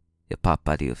 You'll pop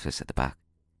by the office at the back.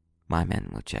 My men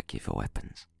will check you for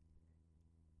weapons.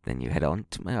 Then you head on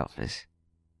to my office.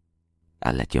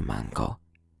 I'll let your man go.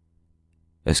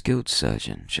 A skilled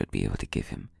surgeon should be able to give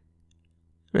him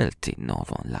relatively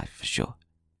normal life for sure.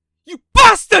 You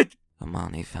bastard!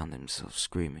 Armani found himself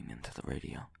screaming into the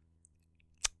radio.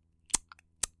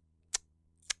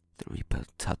 The Reaper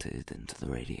tutted into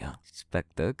the radio.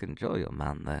 Spectre, control your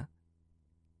man there.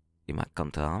 You might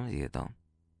come to harm if you don't.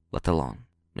 Let alone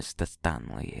Mr.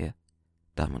 Stanley here.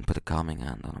 Diamond put a calming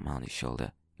hand on Armani's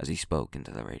shoulder as he spoke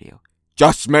into the radio.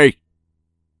 Just me!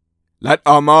 Let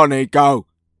Armani go!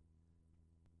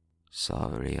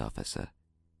 Sorry, officer,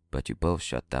 but you both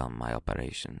shut down my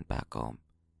operation back home.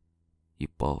 You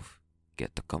both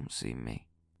get to come see me.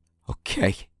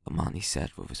 Okay, Armani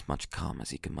said with as much calm as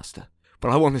he could muster. But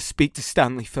I want to speak to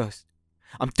Stanley first.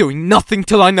 I'm doing nothing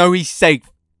till I know he's safe.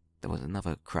 There was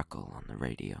another crackle on the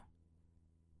radio.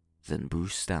 Then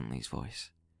Bruce Stanley's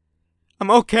voice. I'm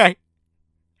okay.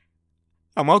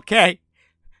 I'm okay.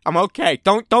 I'm okay.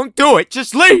 Don't do it.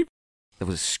 Just leave. There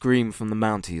was a scream from the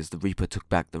Mountie as the Reaper took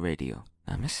back the radio.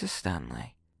 Now, Mr.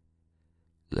 Stanley,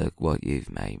 look what you've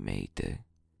made me do.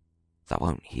 That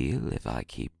won't heal if I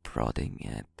keep prodding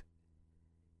it.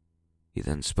 He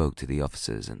then spoke to the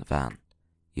officers in the van.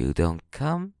 You don't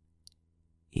come,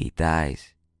 he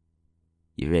dies.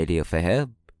 You radio for help,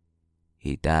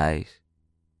 he dies.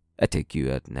 I take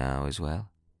you out now as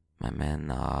well. My men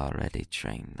are already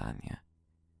trained on you.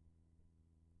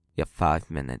 You have 5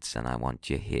 minutes and I want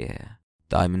you here.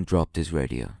 Diamond dropped his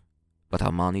radio, but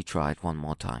Armani tried one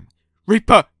more time.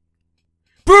 Reaper!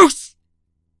 Bruce!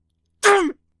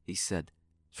 He said,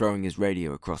 throwing his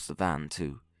radio across the van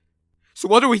too. So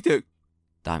what do we do?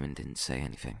 Diamond didn't say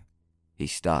anything. He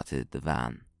started the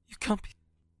van. You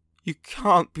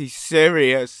can't be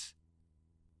serious.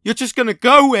 You're just gonna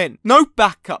go in. No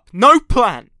backup, no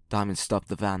plan. Diamond stopped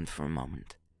the van for a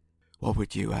moment. What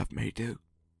would you have me do?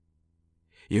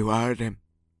 You heard him.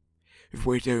 If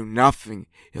we do nothing,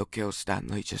 he'll kill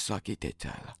Stanley just like he did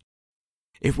Taylor.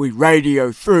 If we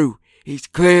radio through, he's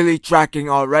clearly tracking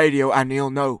our radio and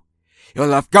he'll know.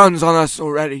 He'll have guns on us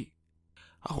already.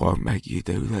 I won't make you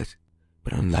do this,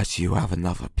 but unless you have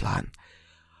another plan,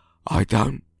 I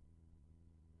don't.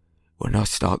 When I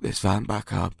start this van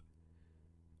back up,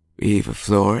 we either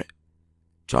floor it,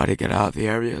 try to get out of the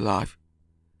area alive,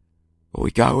 or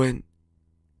we go in,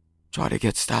 try to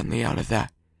get Stanley out of there.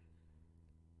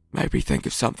 Maybe think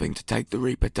of something to take the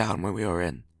Reaper down when we are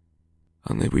in.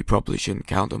 Only we probably shouldn't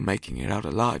count on making it out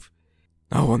alive.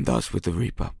 No one does with the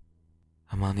Reaper.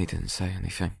 Armani didn't say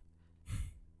anything.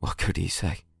 What could he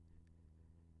say?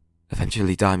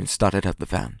 Eventually Diamond started up the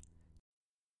van.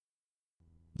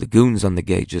 The goons on the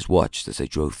gate just watched as they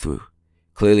drove through.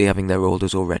 Clearly having their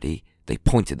orders already, they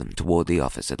pointed them toward the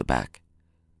office at the back.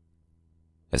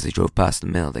 As they drove past the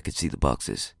mill, they could see the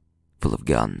boxes, full of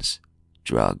guns,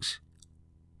 drugs,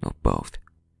 or both.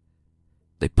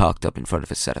 They parked up in front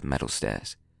of a set of metal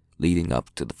stairs, leading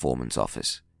up to the foreman's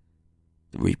office.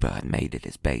 The Reaper had made it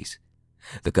his base.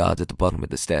 The guards at the bottom of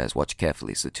the stairs watched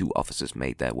carefully as the two officers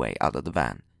made their way out of the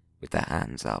van, with their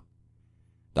hands up.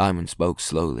 Diamond spoke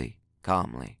slowly,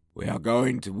 calmly. We are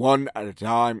going to one at a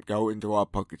time go into our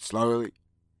pockets slowly,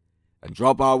 and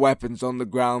drop our weapons on the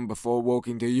ground before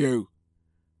walking to you.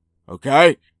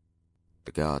 Okay?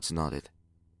 The guards nodded.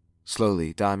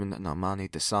 Slowly, Diamond and Armani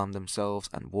disarmed themselves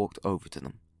and walked over to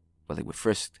them, where they were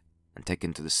frisked and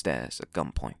taken to the stairs at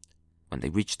gunpoint. When they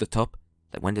reached the top,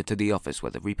 they went into the office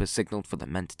where the Reaper signaled for the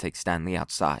men to take Stanley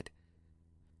outside.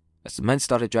 As the men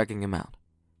started dragging him out,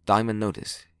 Diamond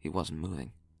noticed he wasn't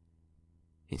moving.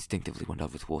 He instinctively went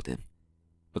over toward him,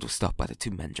 but was stopped by the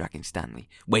two men dragging Stanley,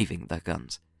 waving their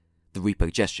guns. The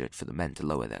Reaper gestured for the men to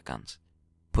lower their guns.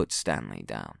 Put Stanley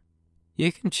down.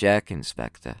 You can check,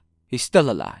 Inspector. He's still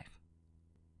alive.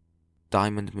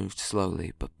 Diamond moved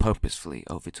slowly but purposefully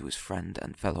over to his friend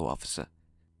and fellow officer.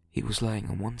 He was lying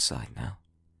on one side now,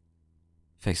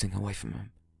 facing away from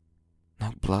him.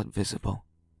 No blood visible,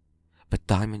 but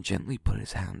Diamond gently put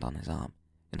his hand on his arm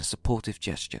in a supportive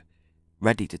gesture,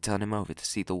 ready to turn him over to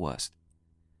see the worst.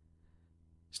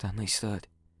 Stanley stirred,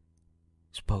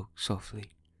 spoke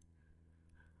softly.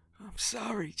 I'm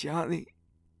sorry, Johnny.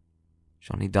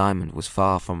 Johnny Diamond was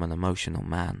far from an emotional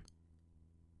man,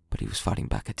 but he was fighting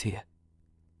back a tear.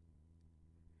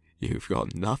 You've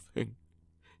got nothing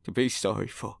to be sorry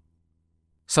for.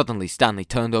 Suddenly, Stanley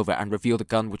turned over and revealed a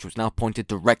gun which was now pointed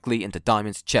directly into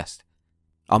Diamond's chest.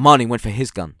 Armani went for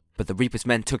his gun, but the Reaper's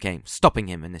men took aim, stopping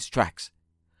him in his tracks.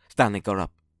 Stanley got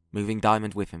up, moving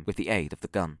Diamond with him with the aid of the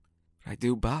gun. I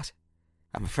do, boss.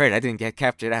 I'm afraid I didn't get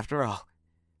captured after all.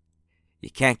 You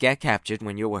can't get captured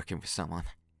when you're working for someone.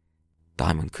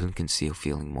 Diamond couldn't conceal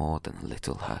feeling more than a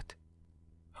little hurt.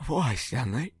 Why,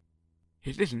 Stanley?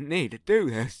 You didn't need to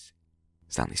do this.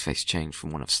 Stanley's face changed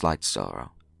from one of slight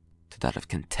sorrow to that of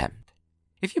contempt.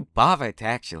 If you bothered to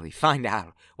actually find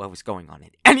out what was going on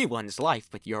in anyone's life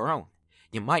but your own,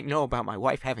 you might know about my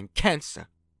wife having cancer.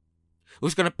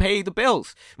 Who's going to pay the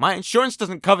bills? My insurance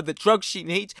doesn't cover the drugs she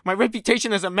needs. My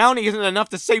reputation as a Mountie isn't enough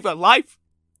to save her life.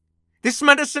 This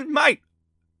medicine might.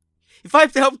 If I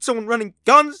have to help someone running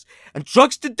guns and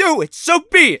drugs to do it, so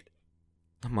be it.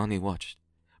 Armani watched,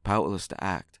 powerless to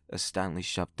act, as Stanley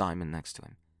shoved Diamond next to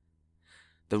him.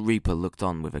 The Reaper looked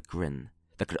on with a grin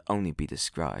that could only be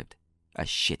described as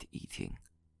shit-eating.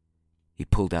 He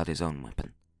pulled out his own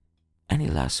weapon. Any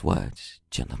last words,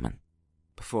 gentlemen?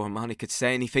 Before Armani could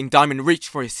say anything, Diamond reached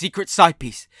for his secret side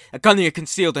piece, a gun he had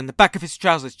concealed in the back of his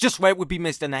trousers, just where it would be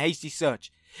missed in a hasty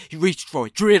search. He reached for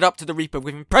it, drew it up to the Reaper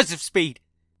with impressive speed.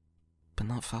 But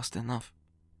not fast enough.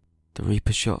 The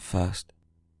Reaper shot first,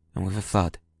 and with a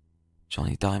thud,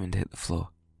 Johnny Diamond hit the floor,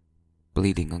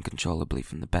 bleeding uncontrollably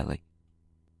from the belly.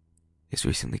 His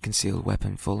recently concealed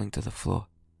weapon falling to the floor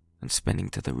and spinning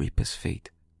to the Reaper's feet.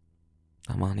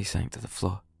 Armani sank to the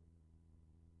floor,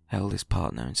 held his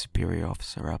partner and superior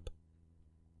officer up,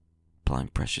 applying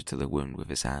pressure to the wound with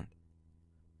his hand.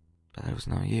 But there was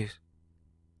no use.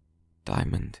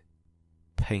 Diamond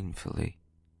painfully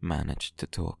managed to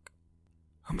talk.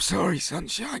 I'm sorry,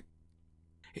 Sunshine.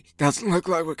 It doesn't look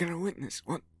like we're going to win this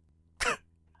one.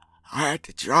 I had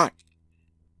to try.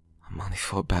 Armani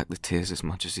fought back the tears as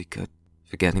much as he could,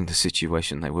 forgetting the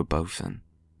situation they were both in.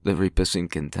 The Reaper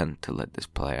seemed content to let this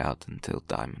play out until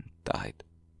Diamond died.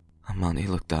 Armani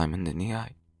looked Diamond in the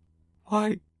eye.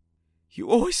 Why? You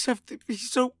always have to be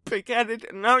so big-headed,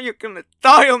 and now you're gonna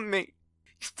die on me.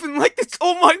 You've been like this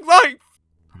all my life.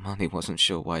 Armani wasn't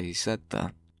sure why he said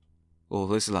that. All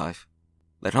his life.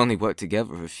 They'd only worked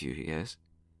together a few years,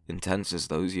 intense as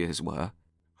those years were.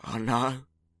 Oh no,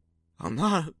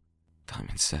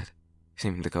 Diamond said,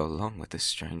 seeming to go along with this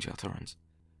strange utterance.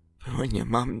 But when your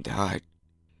mum died,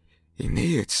 you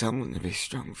needed someone to be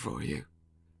strong for you.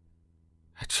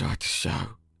 I tried to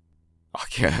show I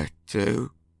cared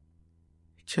too.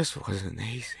 It just wasn't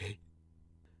easy.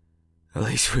 At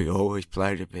least we always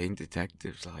played at being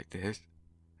detectives like this.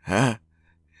 Huh?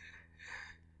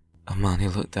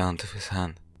 Armani looked down to his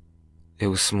hand. It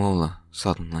was smaller,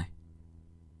 suddenly.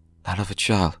 That of a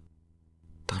child.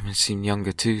 Diamond seemed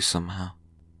younger too, somehow.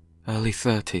 Early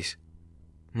 30s.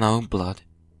 No blood.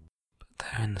 But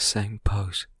they're in the same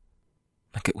pose.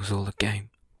 Like it was all a game.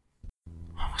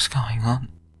 What was going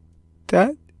on?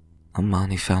 Dad?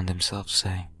 Armani found himself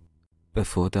saying.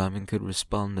 Before Diamond could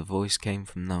respond, a voice came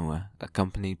from nowhere,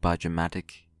 accompanied by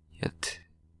dramatic, yet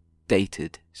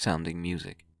dated-sounding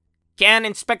music. Can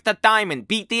Inspector Diamond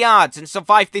beat the odds and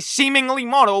survive this seemingly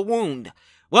mortal wound?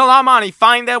 Will Armani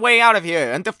find their way out of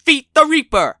here and defeat the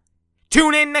Reaper?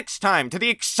 Tune in next time to the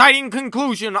exciting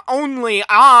conclusion only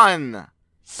on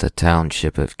The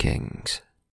Township of Kings.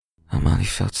 Armani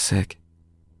felt sick.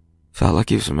 Felt like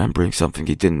he was remembering something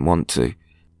he didn't want to.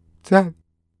 Dad.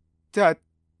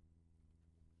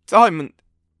 Diamond.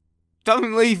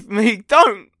 Don't leave me,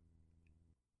 don't!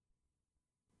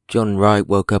 John Wright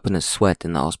woke up in a sweat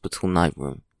in the hospital night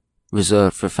room,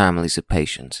 reserved for families of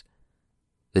patients.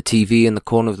 The TV in the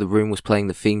corner of the room was playing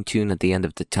the theme tune at the end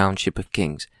of The Township of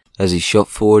Kings, as he shot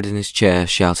forward in his chair,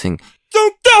 shouting,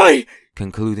 "Don't die!"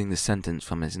 concluding the sentence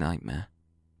from his nightmare.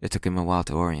 It took him a while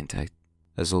to orientate,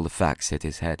 as all the facts hit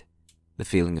his head. The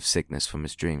feeling of sickness from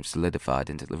his dreams solidified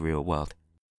into the real world.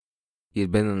 He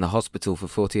had been in the hospital for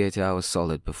 48 hours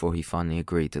solid before he finally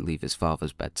agreed to leave his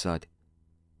father's bedside.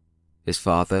 His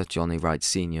father, Johnny Wright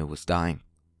Sr., was dying.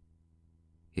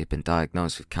 He had been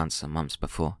diagnosed with cancer months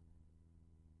before,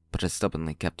 but had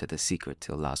stubbornly kept it a secret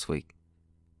till last week,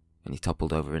 when he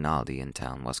toppled over an Aldi in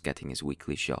town whilst getting his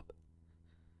weekly shop.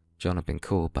 John had been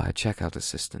called by a checkout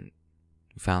assistant,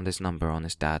 who found his number on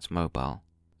his dad's mobile,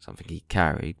 something he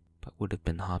carried but would have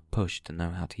been hard pushed to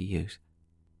know how to use.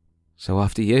 So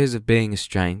after years of being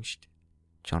estranged,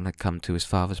 John had come to his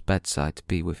father's bedside to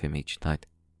be with him each night.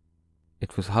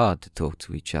 It was hard to talk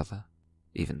to each other,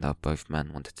 even though both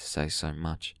men wanted to say so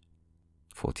much.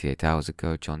 48 hours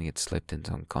ago, Johnny had slipped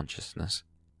into unconsciousness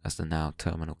as the now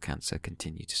terminal cancer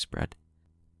continued to spread,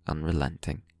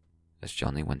 unrelenting, as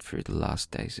Johnny went through the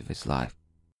last days of his life.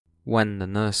 When the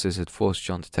nurses had forced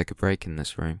John to take a break in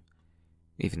this room,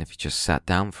 even if he just sat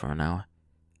down for an hour,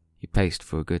 he paced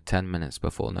for a good 10 minutes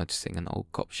before noticing an old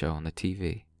cop show on the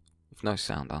TV, with no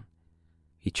sound on.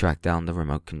 He tracked down the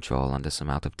remote control under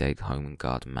some out-of-date Home and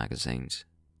Garden magazines,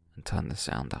 and turned the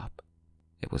sound up.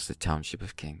 It was The Township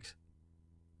of Kings,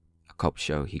 a cop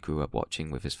show he grew up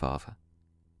watching with his father.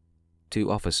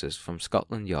 2 officers from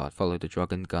Scotland Yard followed a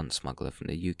drug and gun smuggler from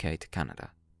the UK to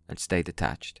Canada, and stayed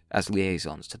attached as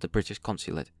liaisons to the British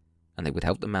consulate, and they would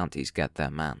help the Mounties get their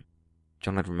man.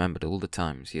 John had remembered all the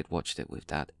times he had watched it with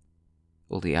Dad.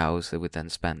 All the hours they would then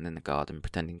spend in the garden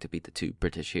pretending to be the 2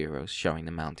 British heroes showing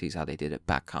the Mounties how they did it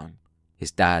back home.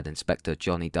 His dad, Inspector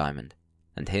Johnny Diamond,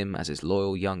 and him as his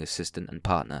loyal young assistant and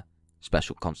partner,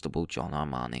 Special Constable John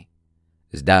Armani.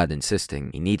 His dad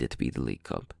insisting he needed to be the lead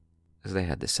cop, as they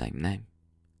had the same name.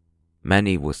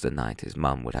 Many was the night his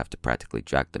mum would have to practically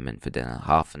drag them in for dinner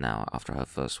half an hour after her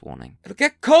first warning. "It'll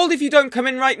get cold if you don't come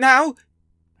in right now!"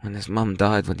 When his mum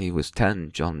died when he was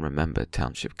 10, John remembered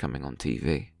Township coming on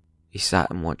TV. He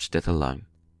sat and watched it alone,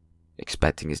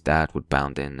 expecting his dad would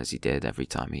bound in as he did every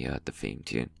time he heard the theme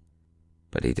tune.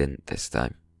 But he didn't this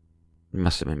time. He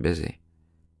must have been busy.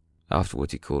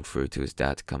 Afterwards he called through to his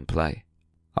dad to come play.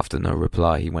 After no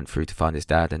reply, he went through to find his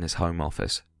dad in his home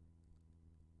office.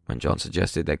 When John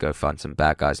suggested they go find some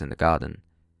bad guys in the garden,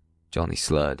 Johnny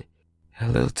slurred, "A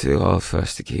little too old for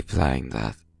us to keep playing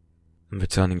that," and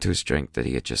returning to his drink that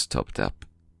he had just topped up.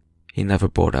 He never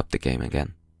brought up the game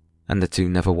again, and the 2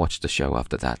 never watched the show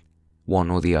after that, one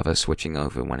or the other switching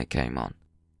over when it came on.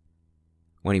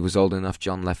 When he was old enough,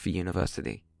 John left for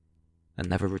university, and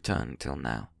never returned until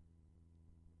now.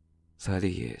 30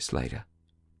 years later.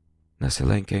 Nurse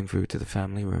Elaine came through to the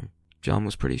family room. John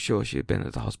was pretty sure she had been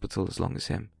at the hospital as long as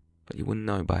him, but you wouldn't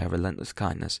know by her relentless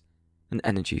kindness and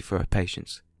energy for her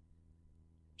patients.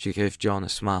 She gave John a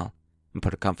smile and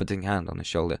put a comforting hand on his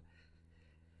shoulder.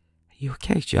 "Are you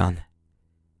okay, John?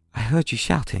 I heard you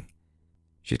shouting."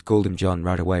 She had called him John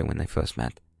right away when they first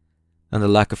met, and the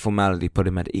lack of formality put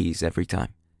him at ease every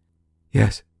time.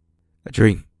 "Yes, a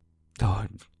dream, or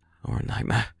a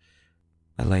nightmare."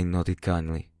 Elaine nodded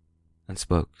kindly and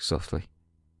spoke softly.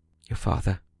 "Your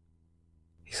father,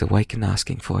 he's awake and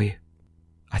asking for you.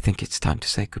 I think it's time to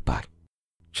say goodbye."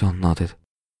 John nodded,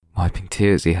 wiping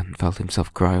tears he hadn't felt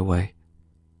himself cry away,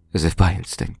 as if by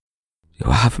instinct. "Do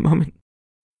I have a moment?"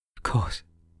 "Of course,"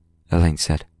 Elaine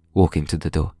said, walking to the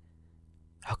door.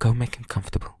 "I'll go make him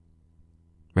comfortable.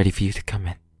 Ready for you to come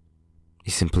in."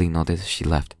 He simply nodded as she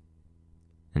left,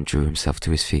 and drew himself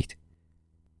to his feet,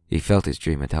 He felt his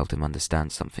dream had helped him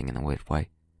understand something in a weird way.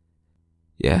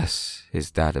 Yes, his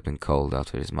dad had been cold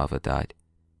after his mother died,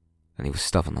 and he was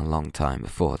stubborn a long time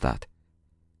before that.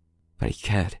 But he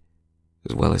cared,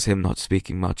 as well as him not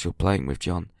speaking much or playing with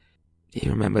John. He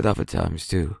remembered other times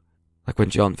too, like when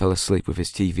John fell asleep with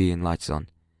his TV and lights on,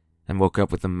 and woke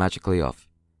up with them magically off,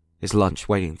 his lunch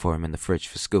waiting for him in the fridge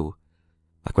for school,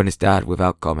 like when his dad,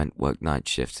 without comment, worked night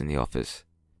shifts in the office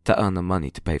to earn the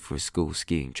money to pay for his school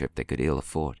skiing trip they could ill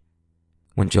afford.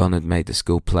 When John had made the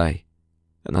school play,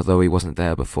 and although he wasn't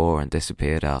there before and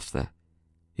disappeared after,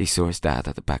 he saw his dad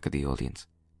at the back of the audience,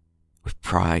 with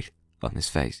pride on his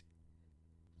face.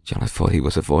 John had thought he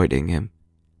was avoiding him.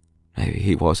 Maybe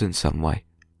he was in some way,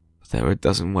 but there were a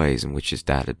dozen ways in which his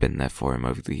dad had been there for him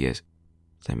over the years.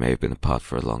 They may have been apart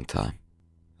for a long time,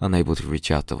 unable to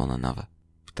reach out to one another,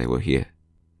 but they were here,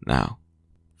 now,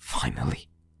 finally.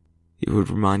 He would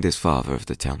remind his father of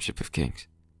the Township of Kings,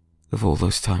 of all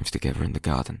those times together in the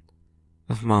garden,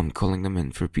 of Mum calling them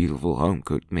in for a beautiful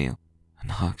home-cooked meal,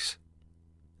 and hugs,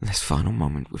 and this final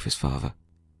moment with his father,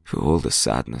 through all the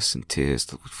sadness and tears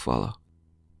that would follow.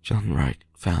 John Wright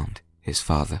found his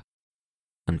father,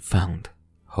 and found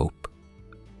hope.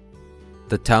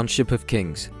 The Township of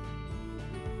Kings.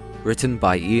 Written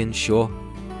by Ian Shaw.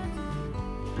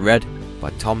 Read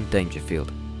by Tom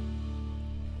Dangerfield.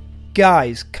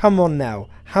 Guys, come on now.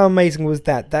 How amazing was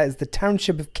that? That is The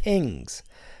Township of Kings.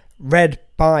 Read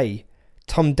by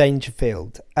Tom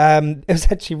Dangerfield. It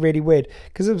was actually really weird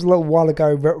because it was a little while ago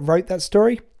I wrote that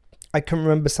story. I couldn't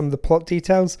remember some of the plot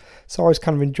details, so I was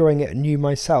kind of enjoying it and knew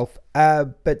myself.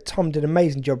 But Tom did an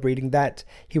amazing job reading that.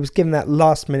 He was given that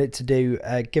last minute to do,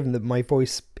 given that my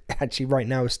voice actually right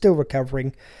now is still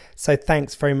recovering. So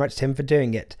thanks very much to him for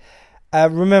doing it.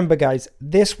 Remember, guys,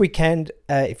 this weekend,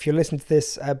 if you're listening to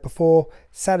this before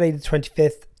Saturday the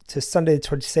 25th to Sunday the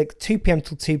 26th, 2 p.m.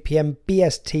 till 2 p.m.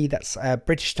 BST, that's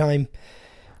British time,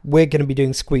 we're going to be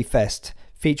doing Squeefest,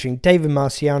 featuring David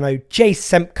Marciano, Jay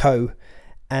Semko,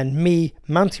 and me,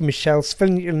 Monty Michelle,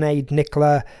 Svenjanaid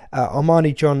Nicola,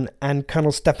 Armani John, and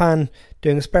Colonel Stefan,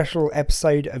 doing a special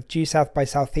episode of Due South by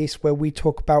Southeast where we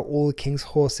talk about all the King's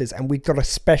horses. And we've got a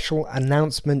special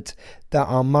announcement that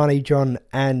Armani John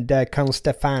and Colonel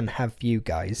Stefan have for you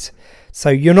guys. So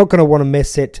you're not going to want to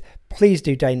miss it. Please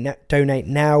do donate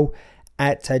now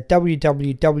at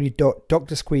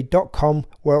www.drsquee.com,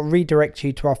 where it'll redirect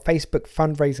you to our Facebook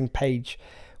fundraising page,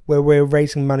 where we're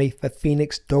raising money for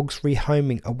Phoenix Dogs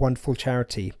Rehoming, a wonderful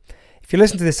charity. If you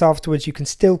listen to this afterwards, you can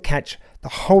still catch the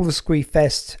whole of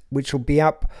Squeefest, which will be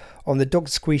up on the Dr.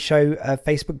 Squee Show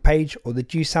Facebook page or the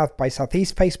Due South by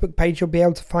Southeast Facebook page. You'll be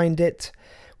able to find it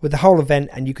with the whole event,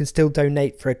 and you can still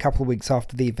donate for a couple of weeks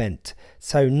after the event.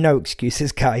 So no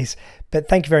excuses, guys. But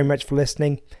thank you very much for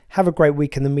listening. Have a great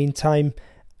week in the meantime.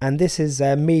 And this is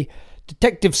me,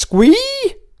 Detective Squee,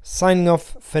 signing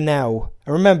off for now.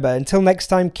 And remember, until next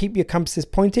time, keep your compasses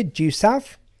pointed due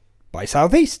south by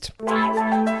southeast.